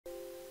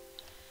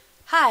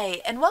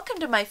Hi, and welcome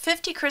to my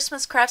 50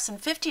 Christmas Crafts in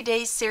 50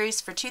 Days series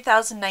for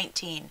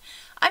 2019.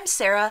 I'm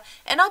Sarah,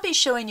 and I'll be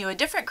showing you a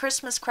different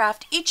Christmas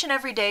craft each and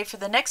every day for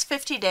the next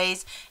 50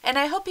 days, and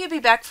I hope you'll be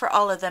back for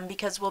all of them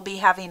because we'll be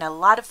having a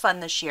lot of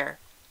fun this year.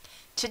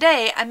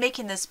 Today, I'm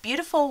making this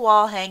beautiful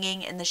wall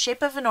hanging in the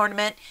shape of an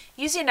ornament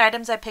using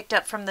items I picked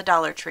up from the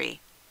Dollar Tree.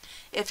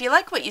 If you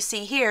like what you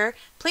see here,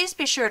 please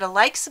be sure to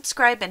like,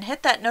 subscribe, and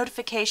hit that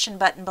notification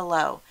button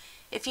below.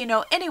 If you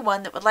know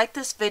anyone that would like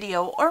this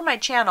video or my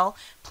channel,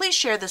 please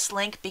share this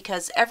link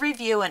because every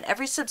view and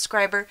every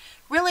subscriber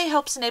really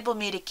helps enable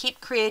me to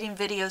keep creating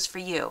videos for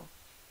you.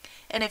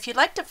 And if you'd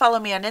like to follow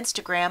me on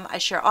Instagram, I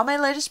share all my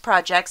latest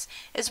projects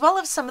as well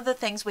as some of the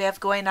things we have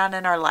going on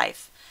in our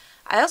life.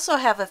 I also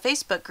have a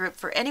Facebook group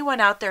for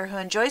anyone out there who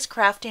enjoys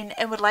crafting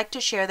and would like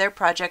to share their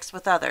projects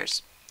with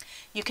others.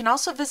 You can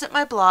also visit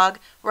my blog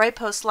where I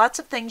post lots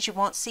of things you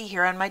won't see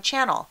here on my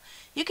channel.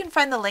 You can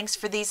find the links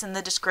for these in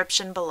the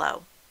description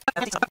below.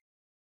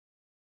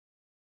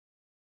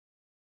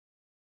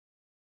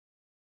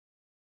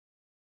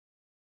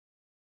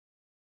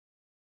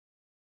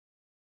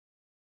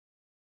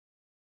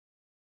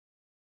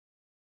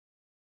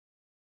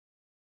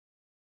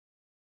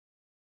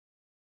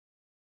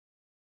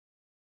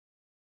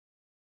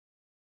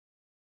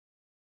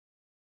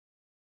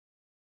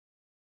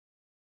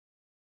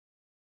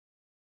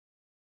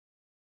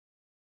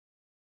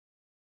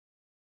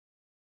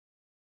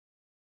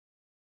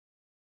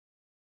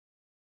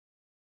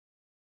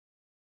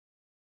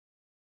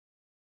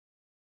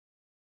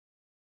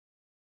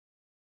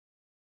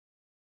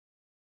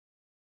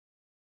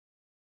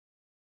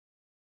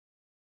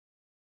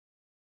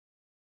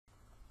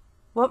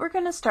 What we're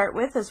going to start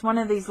with is one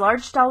of these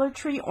large Dollar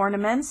Tree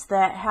ornaments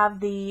that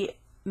have the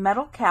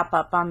metal cap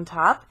up on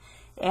top,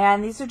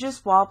 and these are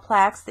just wall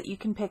plaques that you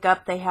can pick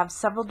up. They have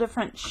several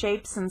different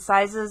shapes and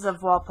sizes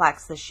of wall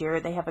plaques this year.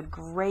 They have a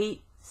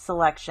great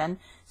selection,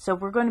 so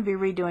we're going to be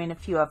redoing a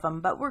few of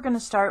them, but we're going to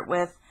start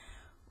with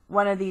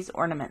one of these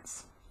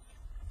ornaments.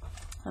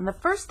 And the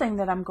first thing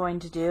that I'm going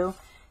to do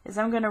is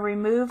I'm going to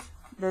remove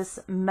this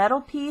metal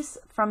piece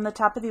from the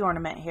top of the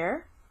ornament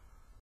here.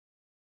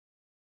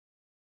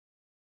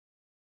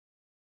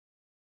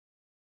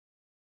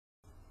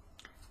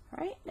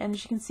 Right, and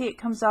as you can see, it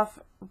comes off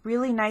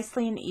really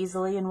nicely and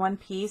easily in one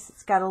piece.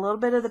 It's got a little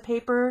bit of the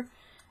paper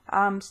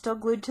still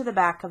glued to the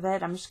back of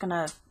it. I'm just going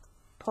to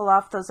pull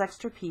off those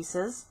extra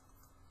pieces.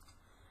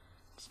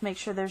 Just make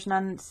sure there's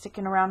none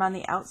sticking around on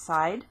the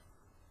outside.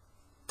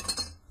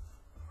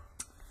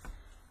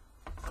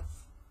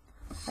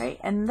 Right,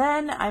 and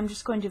then I'm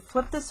just going to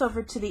flip this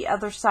over to the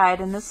other side,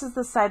 and this is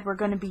the side we're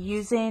going to be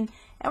using,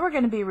 and we're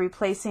going to be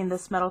replacing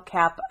this metal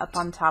cap up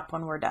on top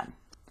when we're done.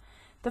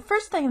 The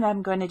first thing that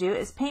I'm going to do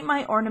is paint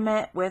my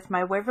ornament with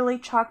my Waverly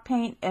chalk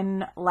paint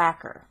and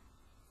lacquer.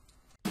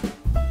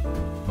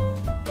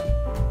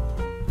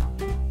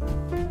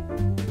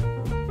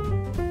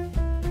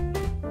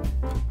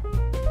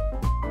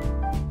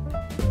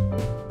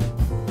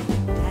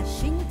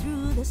 Dashing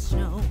through the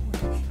snow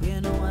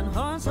in a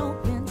one-horse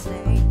open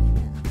sleigh,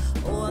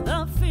 o'er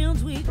the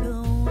fields we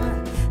go,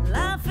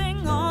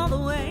 laughing all the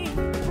way.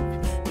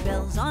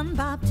 Bells on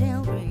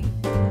bobtail ring,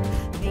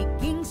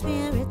 making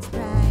spirits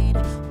bright.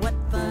 What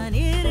fun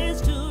it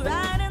is to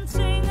ride and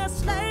sing a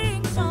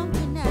sleighing song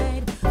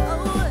tonight.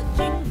 Oh,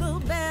 jingle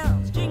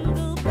bells,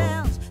 jingle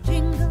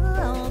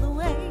all the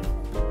way.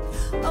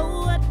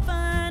 Oh, what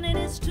fun it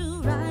is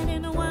to ride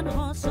in a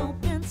one-horse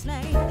open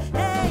sleigh.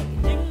 Hey,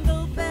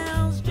 jingle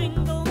bells,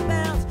 jingle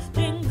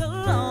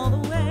all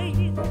the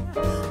way.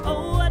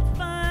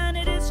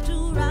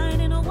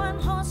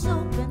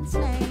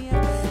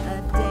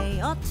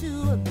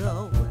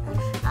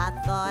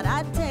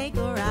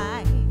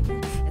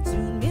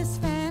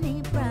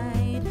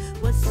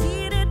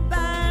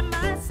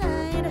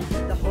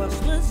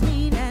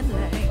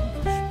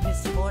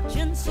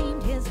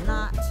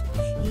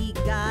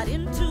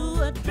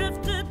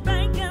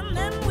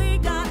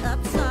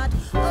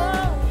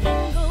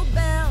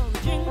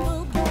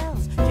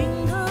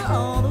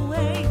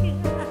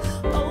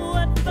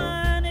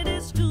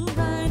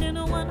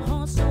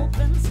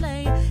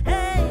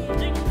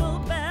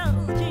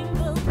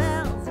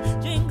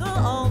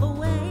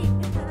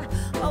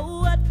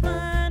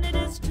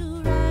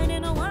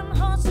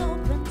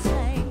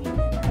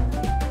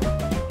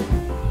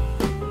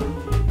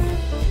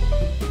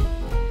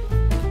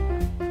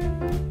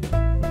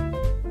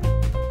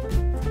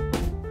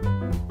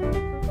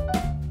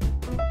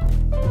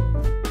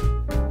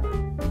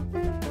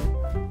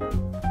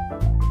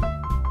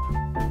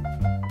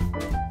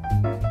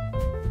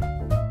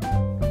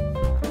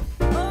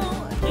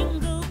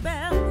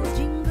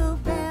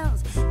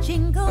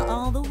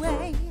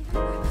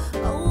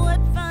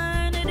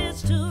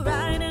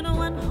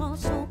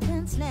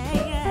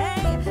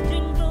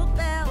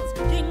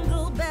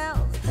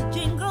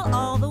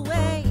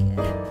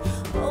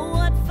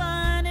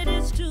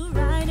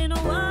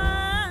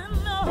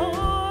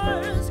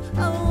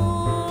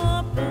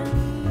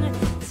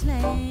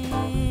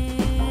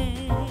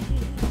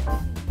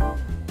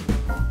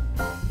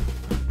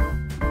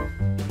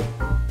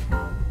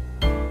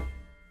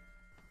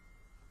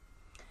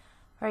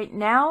 Right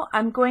now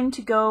I'm going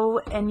to go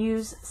and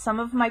use some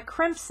of my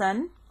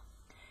crimson,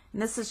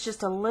 and this is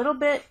just a little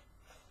bit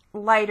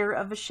lighter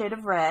of a shade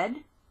of red,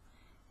 and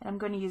I'm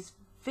going to use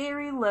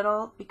very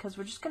little because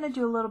we're just going to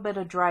do a little bit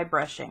of dry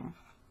brushing.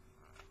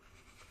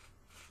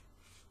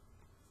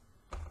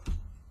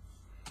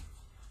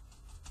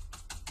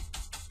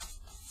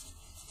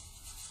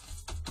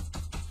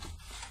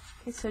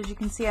 Okay, so as you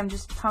can see, I'm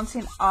just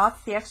pouncing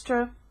off the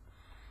extra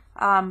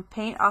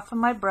paint off of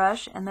my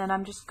brush, and then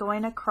I'm just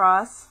going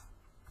across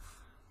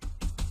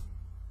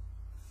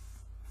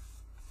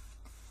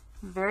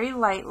very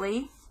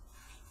lightly,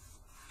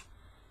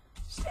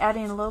 just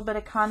adding a little bit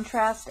of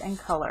contrast and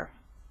color.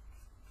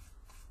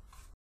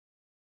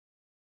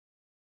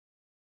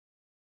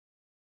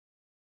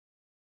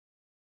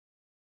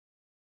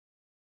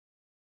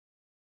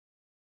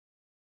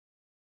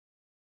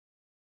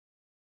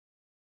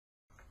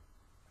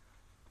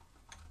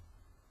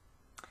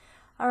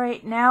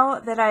 Alright, now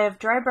that I have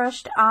dry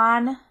brushed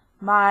on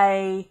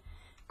my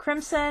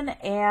crimson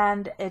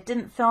and it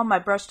didn't film, I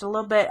brushed a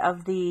little bit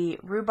of the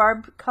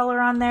rhubarb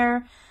color on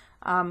there.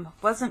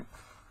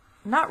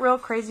 Not real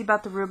crazy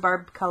about the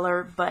rhubarb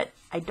color, but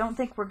I don't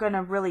think we're going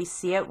to really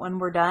see it when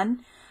we're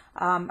done.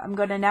 I'm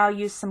going to now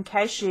use some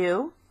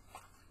cashew.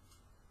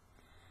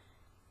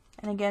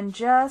 And again,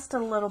 just a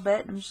little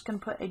bit. I'm just going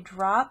to put a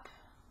drop.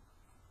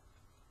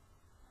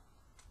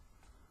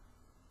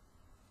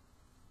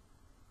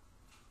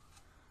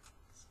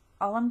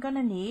 All I'm going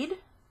to need.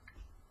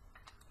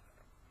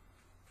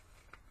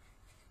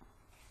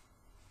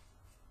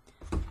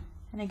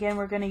 And again,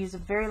 we're going to use a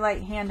very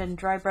light hand and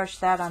dry brush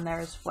that on there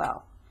as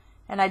well.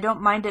 And I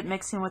don't mind it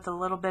mixing with a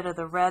little bit of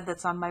the red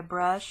that's on my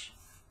brush.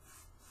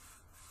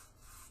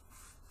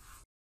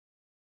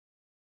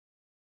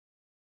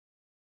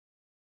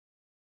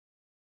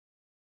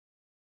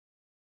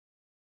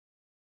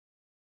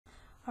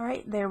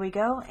 Alright, there we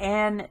go.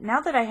 And now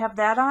that I have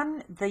that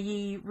on,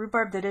 the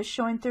rhubarb that is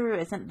showing through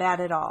isn't bad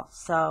at all.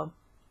 So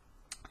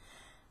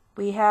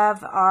we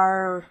have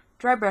our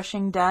dry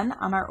brushing done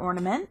on our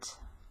ornament.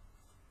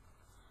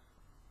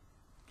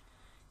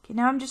 Okay,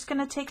 now I'm just going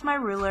to take my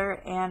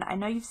ruler, and I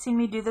know you've seen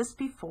me do this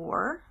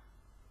before.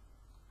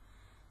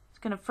 I'm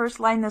just going to first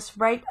line this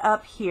right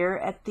up here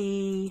at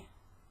the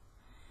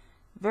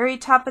very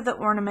top of the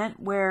ornament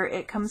where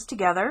it comes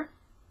together.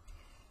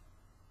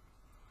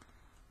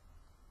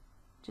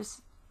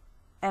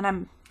 And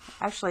I'm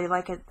actually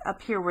like it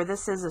up here where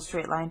this is a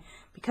straight line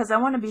because I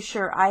want to be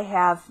sure I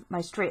have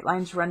my straight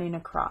lines running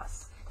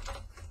across.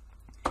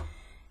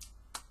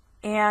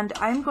 And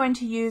I'm going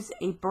to use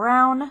a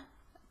brown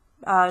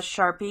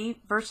Sharpie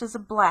versus a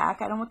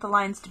black. I don't want the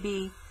lines to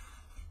be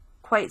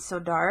quite so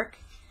dark.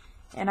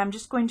 And I'm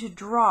just going to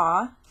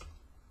draw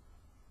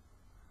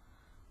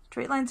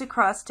straight lines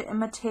across to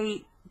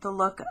imitate the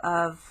look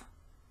of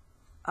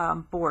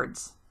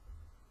boards.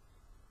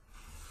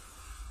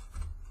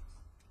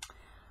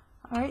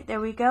 Alright,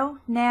 there we go.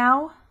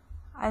 Now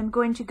I'm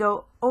going to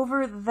go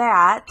over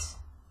that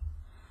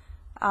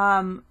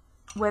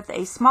with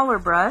a smaller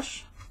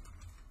brush.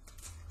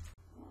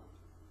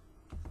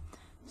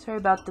 Sorry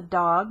about the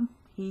dog.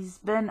 He's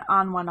been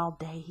on one all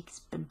day. He's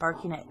been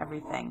barking at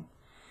everything.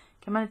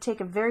 Okay, I'm going to take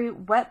a very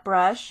wet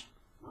brush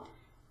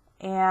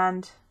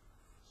and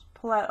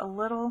pull out a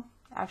little,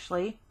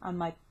 actually, on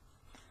my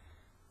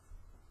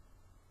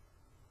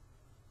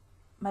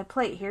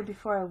plate here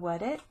before I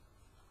wet it.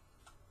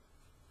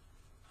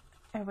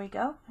 There we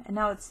go. And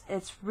now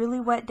it's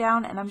really wet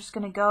down, and I'm just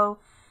going to go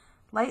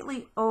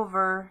lightly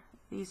over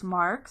these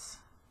marks.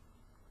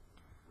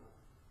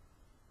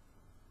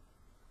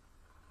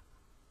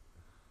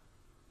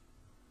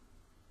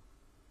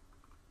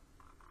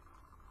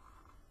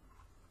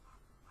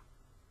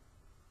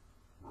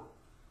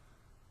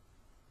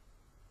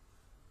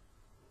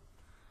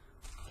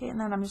 Okay,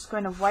 and then I'm just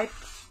going to wipe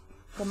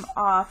them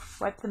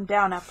off, wipe them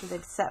down after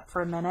they've set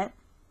for a minute.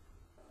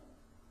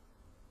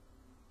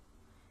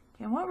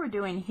 And what we're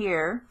doing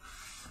here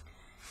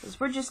is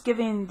we're just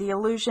giving the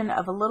illusion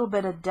of a little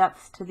bit of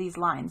depth to these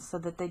lines so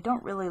that they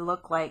don't really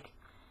look like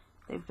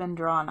they've been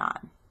drawn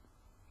on.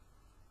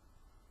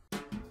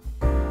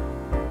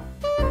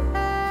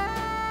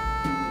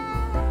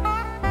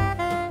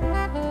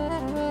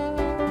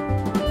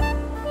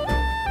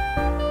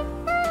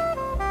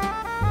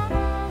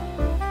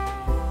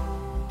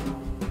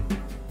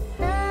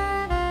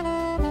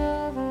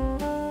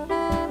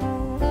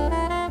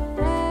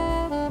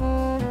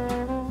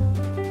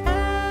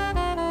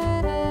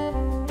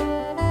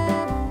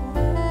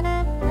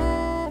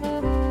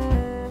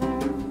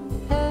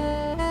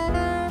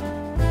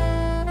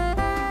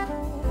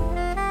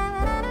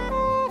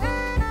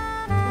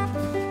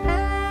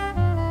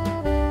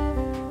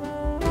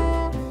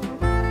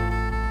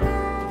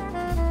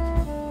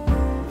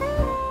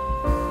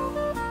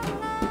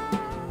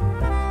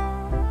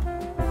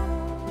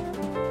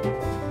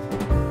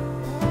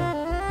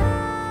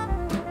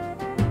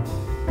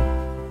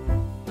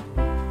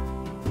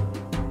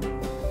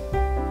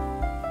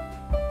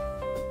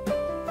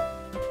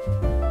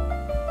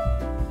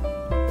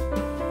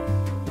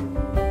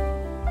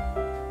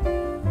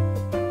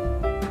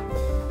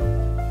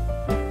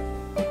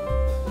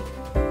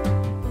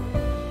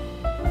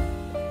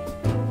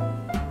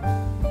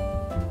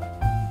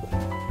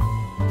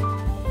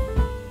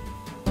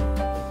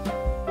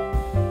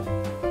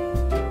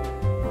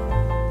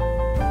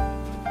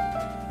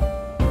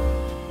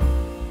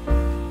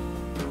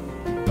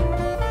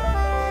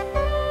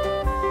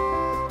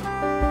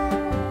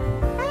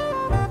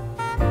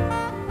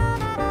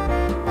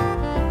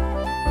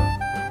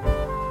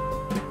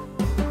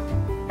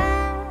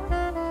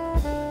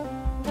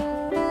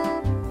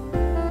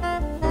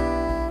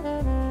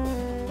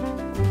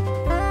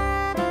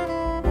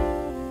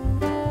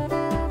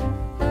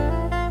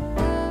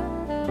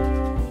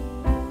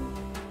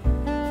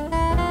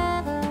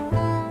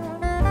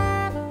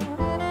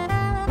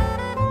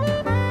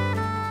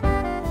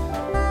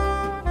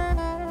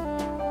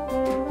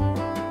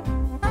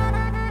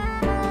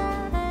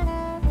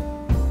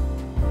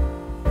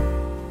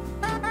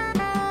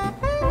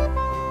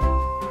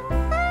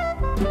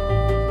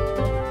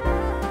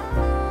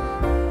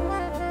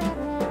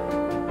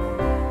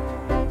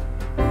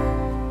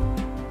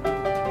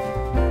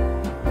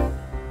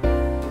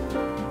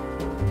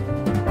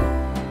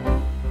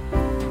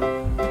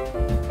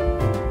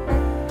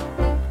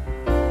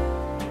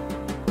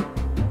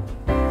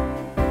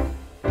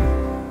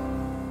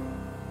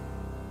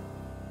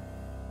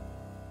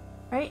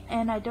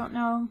 And I don't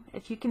know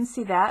if you can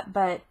see that,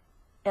 but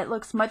it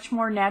looks much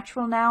more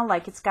natural now,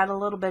 like it's got a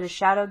little bit of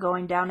shadow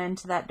going down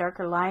into that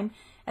darker line,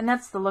 and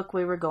that's the look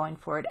we were going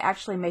for. It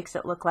actually makes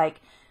it look like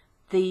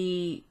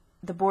the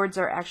boards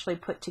are actually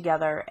put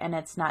together and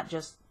it's not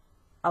just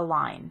a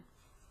line.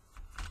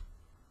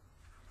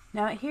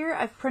 Now here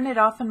I've printed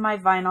off in my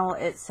vinyl,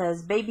 it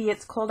says, "Baby,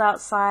 it's cold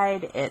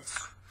outside."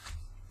 It's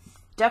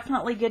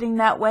definitely getting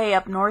that way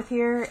up north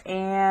here,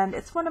 and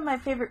it's one of my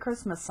favorite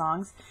Christmas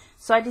songs.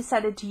 So I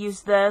decided to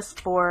use this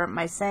for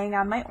my saying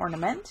on my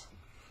ornament.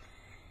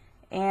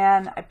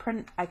 And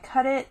I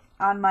cut it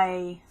on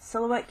my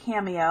Silhouette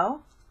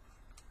Cameo.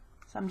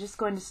 So I'm just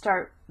going to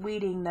start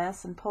weeding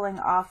this and pulling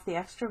off the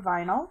extra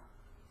vinyl.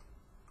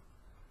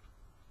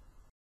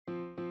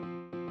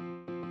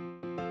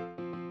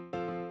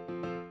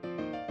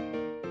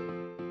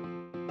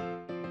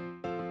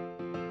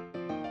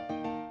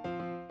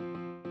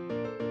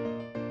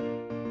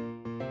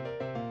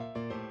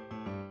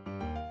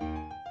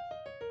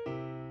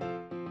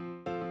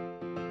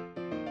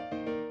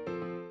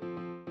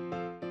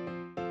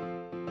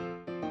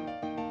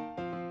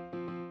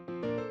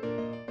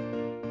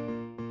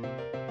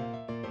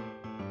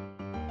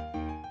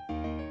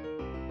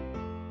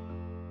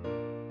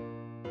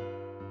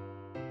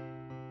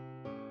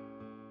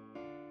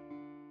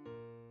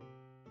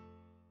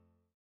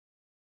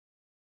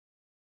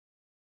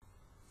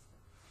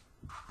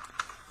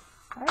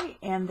 Alright,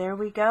 and there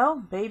we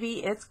go.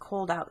 Baby, it's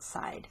cold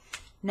outside.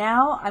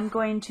 Now I'm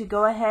going to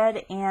go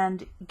ahead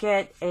and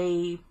get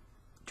a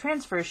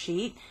transfer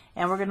sheet,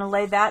 and we're going to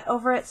lay that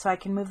over it so I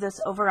can move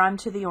this over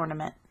onto the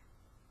ornament.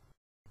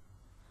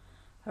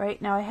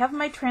 Alright, now I have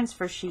my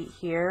transfer sheet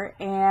here,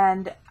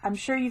 and I'm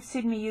sure you've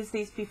seen me use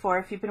these before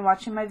if you've been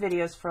watching my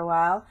videos for a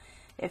while.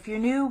 If you're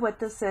new, what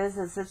this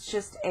is it's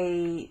just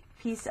a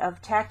piece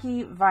of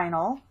tacky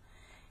vinyl,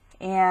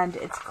 and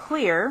it's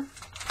clear.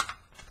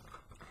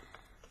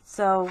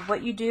 So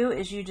what you do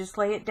is you just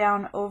lay it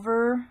down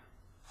over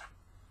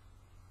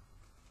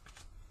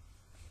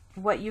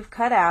what you've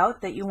cut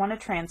out that you want to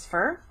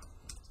transfer.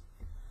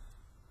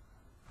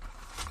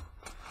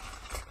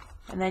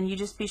 And then you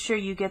just be sure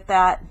you get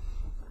that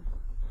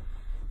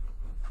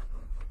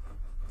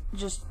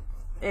just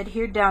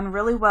adhered down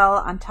really well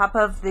on top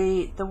of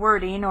the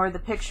wording or the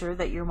picture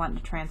that you're wanting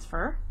to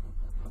transfer.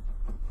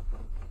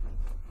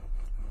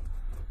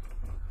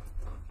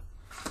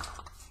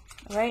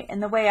 Right,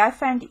 and the way I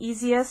find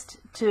easiest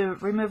to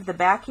remove the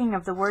backing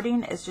of the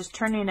wording is just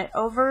turning it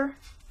over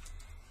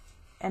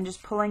and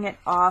just pulling it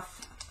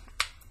off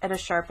at a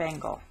sharp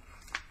angle.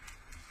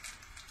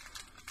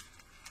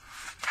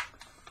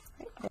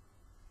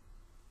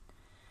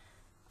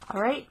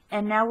 Alright,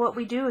 and now what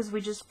we do is we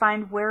just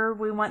find where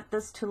we want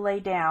this to lay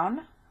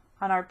down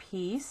on our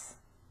piece.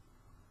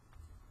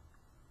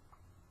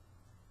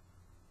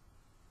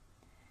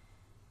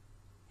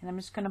 And I'm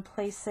just going to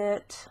place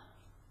it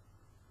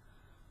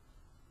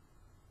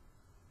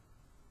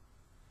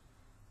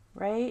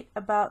right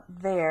about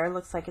there.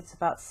 Looks like it's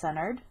about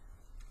centered.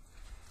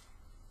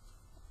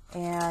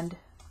 And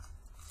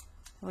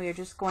we are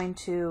just going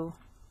to,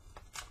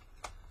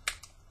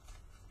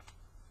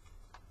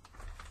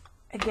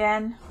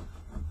 again,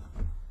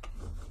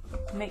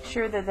 make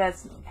sure that that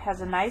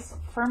has a nice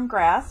firm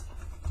grasp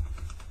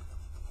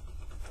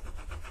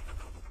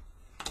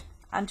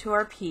onto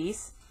our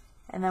piece,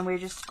 and then we're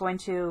just going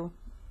to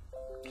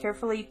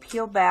carefully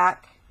peel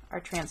back our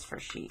transfer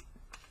sheet.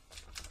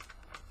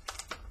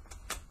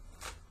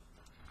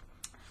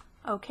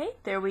 Okay,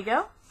 there we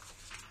go.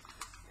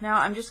 Now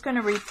I'm just going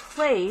to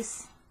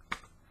replace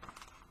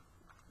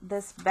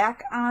this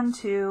back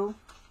onto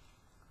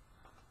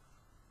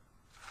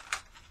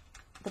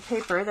the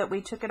paper that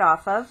we took it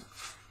off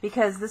of,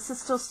 because this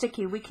is still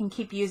sticky. We can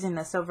keep using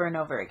this over and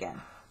over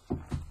again.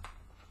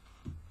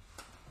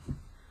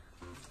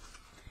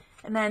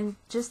 And then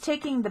just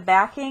taking the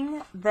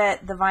backing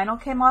that the vinyl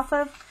came off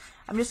of,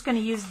 I'm just going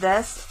to use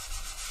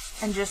this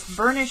and just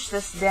burnish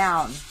this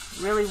down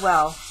really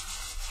well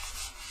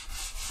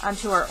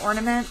onto our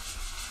ornament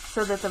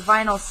so that the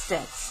vinyl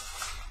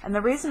sticks. And the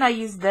reason I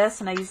use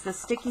this, and I use the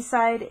sticky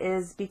side,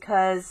 is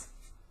because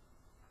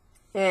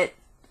the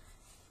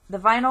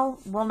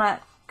vinyl will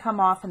not come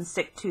off and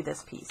stick to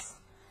this piece.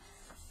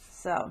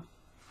 So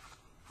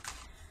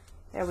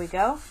there we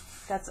go.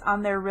 That's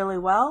on there really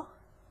well.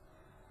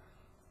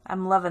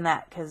 I'm loving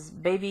that because,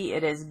 baby,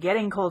 it is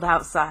getting cold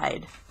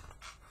outside.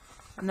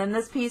 And then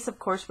this piece, of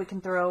course, we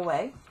can throw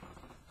away.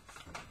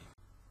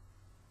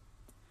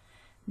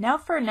 Now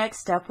for our next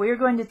step, we are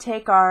going to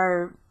take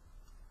our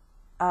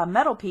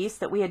metal piece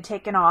that we had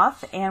taken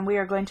off, and we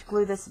are going to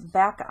glue this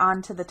back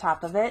onto the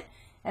top of it.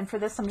 And for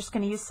this, I'm just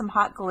going to use some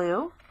hot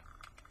glue.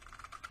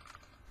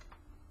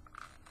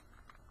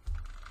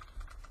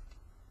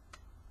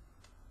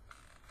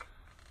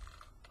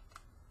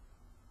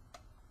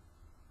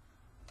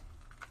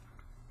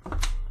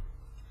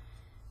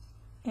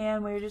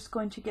 And we're just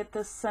going to get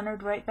this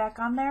centered right back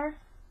on there.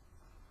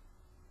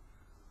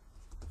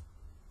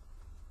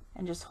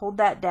 And just hold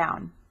that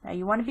down. Now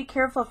you want to be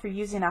careful if you're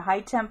using a high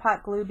temp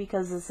hot glue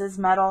because this is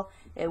metal.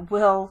 It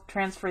will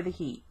transfer the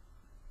heat.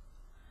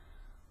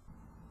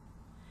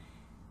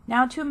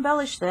 Now to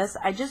embellish this,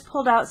 I just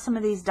pulled out some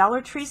of these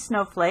Dollar Tree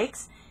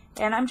snowflakes,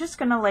 and I'm just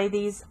going to lay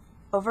these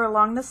over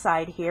along the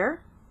side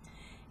here.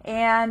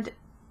 And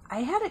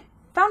I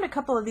found a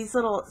couple of these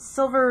little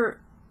silver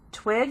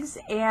twigs,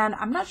 and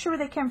I'm not sure where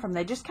they came from.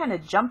 They just kind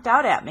of jumped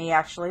out at me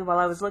actually while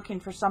I was looking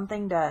for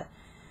something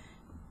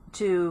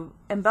to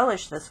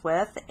embellish this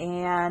with,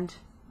 and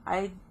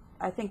I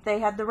think they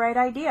had the right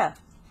idea.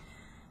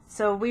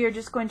 So we are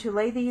just going to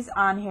lay these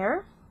on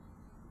here,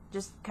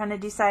 just kind of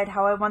decide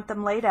how I want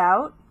them laid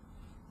out.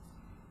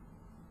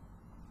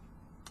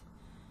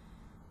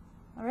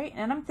 Alright,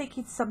 and I'm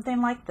thinking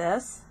something like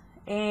this,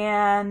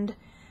 and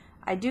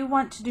I do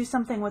want to do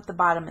something with the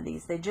bottom of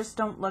these. They just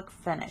don't look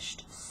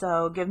finished.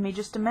 So give me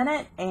just a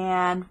minute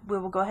and we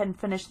will go ahead and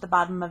finish the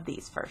bottom of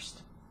these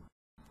first.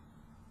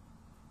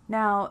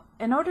 Now,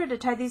 in order to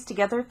tie these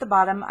together at the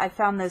bottom, I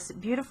found this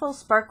beautiful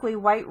sparkly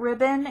white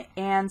ribbon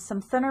and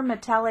some thinner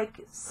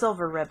metallic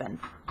silver ribbon.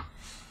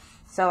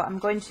 So I'm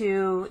going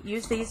to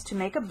use these to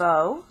make a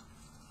bow.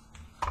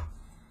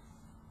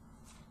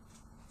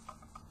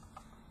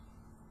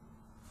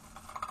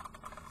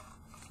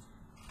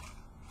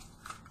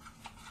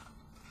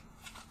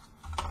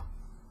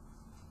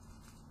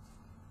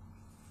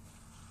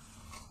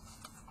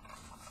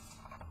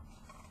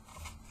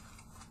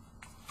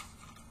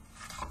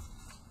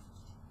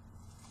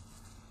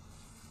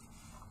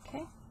 Okay,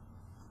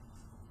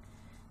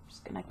 I'm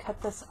just going to cut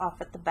this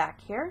off at the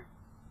back here.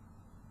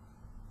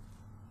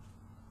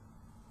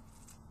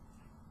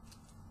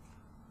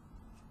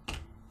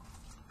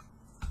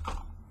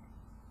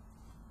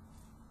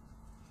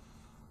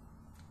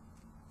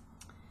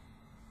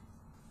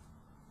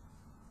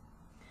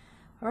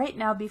 Alright,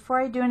 now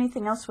before I do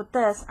anything else with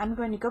this, I'm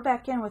going to go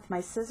back in with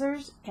my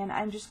scissors and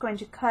I'm just going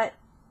to cut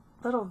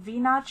little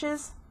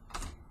V-notches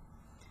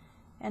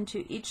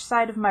into each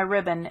side of my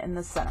ribbon in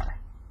the center.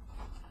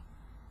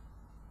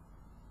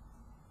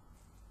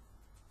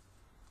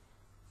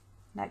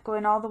 Not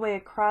going all the way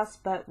across,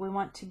 but we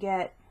want to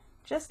get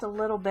just a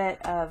little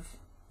bit of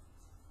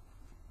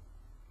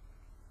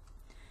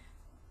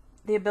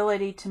the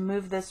ability to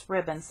move this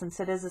ribbon since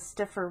it is a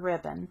stiffer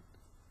ribbon.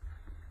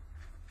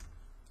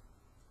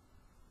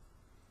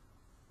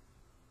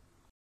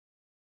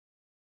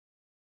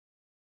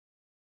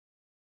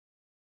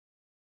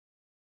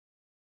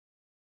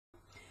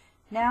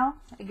 Now,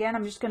 again,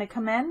 I'm just going to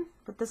come in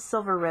with this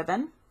silver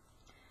ribbon.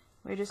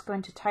 We're just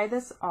going to tie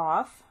this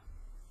off.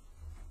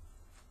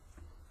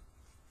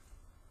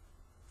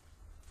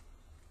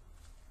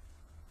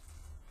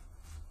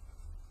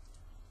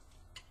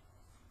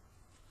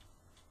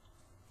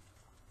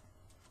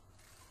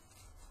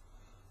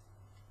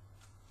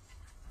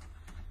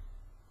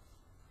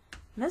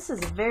 This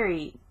is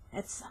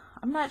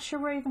I'm not sure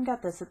where I even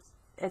got this.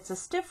 It's a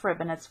stiff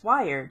ribbon, it's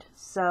wired.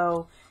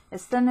 So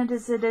as thin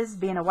as it is,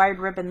 being a wired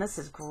ribbon, this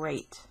is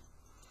great.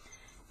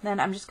 Then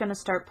I'm just going to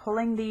start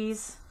pulling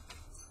these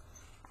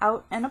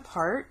out and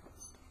apart.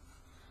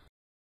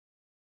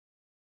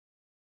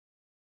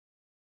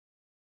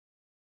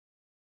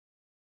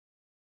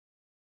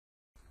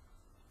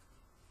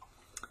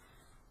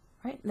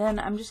 Right, then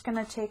I'm just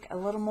going to take a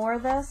little more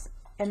of this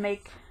and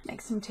make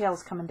some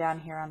tails coming down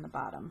here on the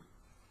bottom.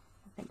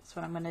 I think that's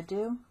what I'm going to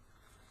do.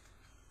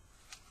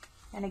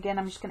 And again,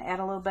 I'm just going to add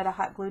a little bit of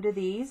hot glue to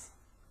these.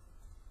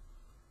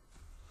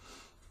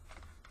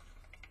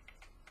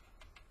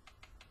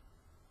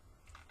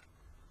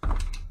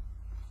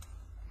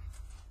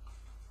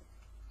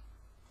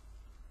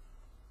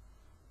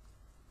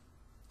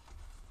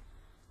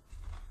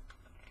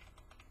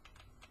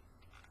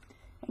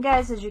 And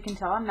guys, as you can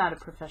tell, I'm not a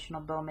professional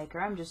bow maker.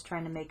 I'm just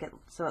trying to make it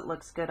so it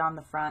looks good on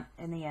the front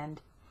in the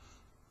end.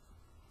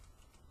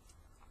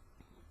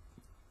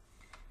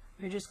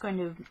 We're just going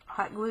to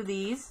hot glue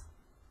these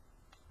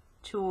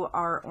to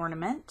our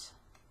ornament.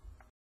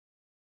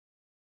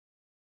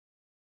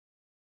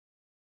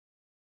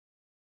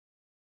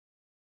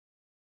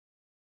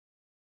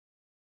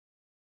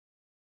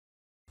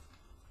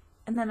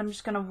 And then I'm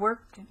just going to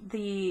work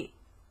the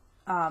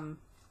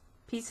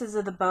pieces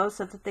of the bow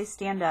so that they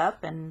stand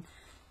up and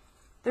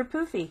they're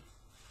poofy.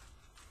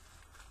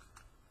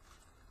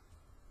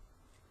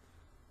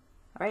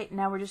 Alright,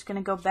 now we're just going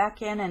to go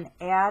back in and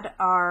add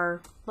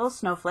our little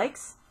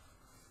snowflakes.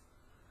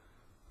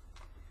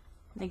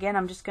 And again,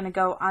 I'm just going to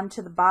go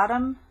onto the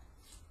bottom,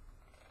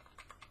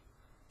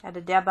 add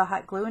a dab of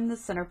hot glue in the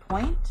center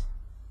point.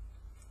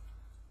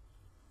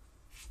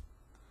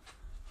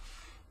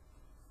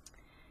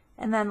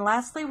 And then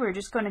lastly, we're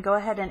just going to go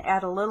ahead and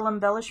add a little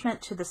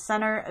embellishment to the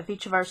center of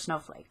each of our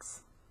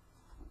snowflakes.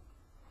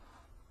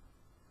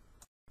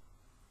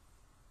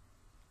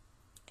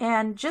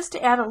 And just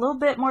to add a little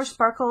bit more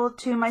sparkle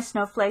to my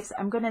snowflakes,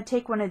 I'm going to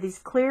take one of these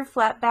clear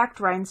flat-backed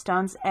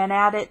rhinestones and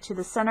add it to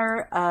the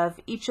center of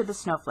each of the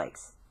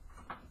snowflakes.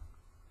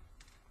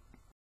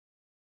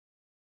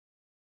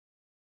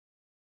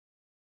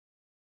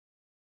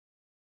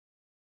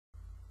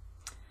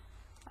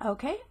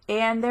 Okay,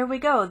 and there we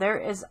go. There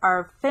is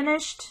our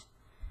finished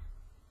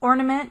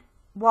ornament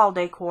wall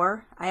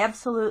decor. I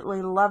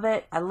absolutely love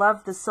it. I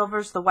love the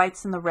silvers, the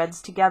whites, and the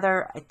reds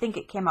together. I think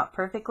it came out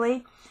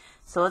perfectly.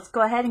 So let's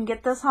go ahead and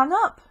get this hung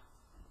up.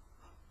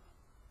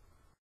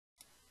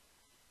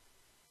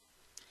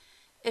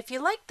 If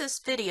you liked this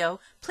video,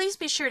 please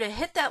be sure to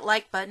hit that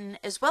like button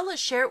as well as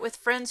share it with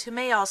friends who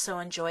may also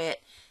enjoy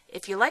it.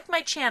 If you like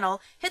my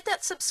channel, hit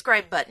that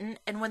subscribe button,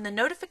 and when the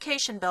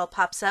notification bell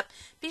pops up,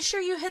 be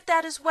sure you hit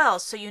that as well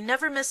so you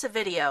never miss a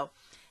video.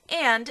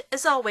 And,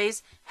 as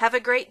always, have a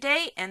great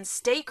day and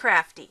stay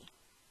crafty.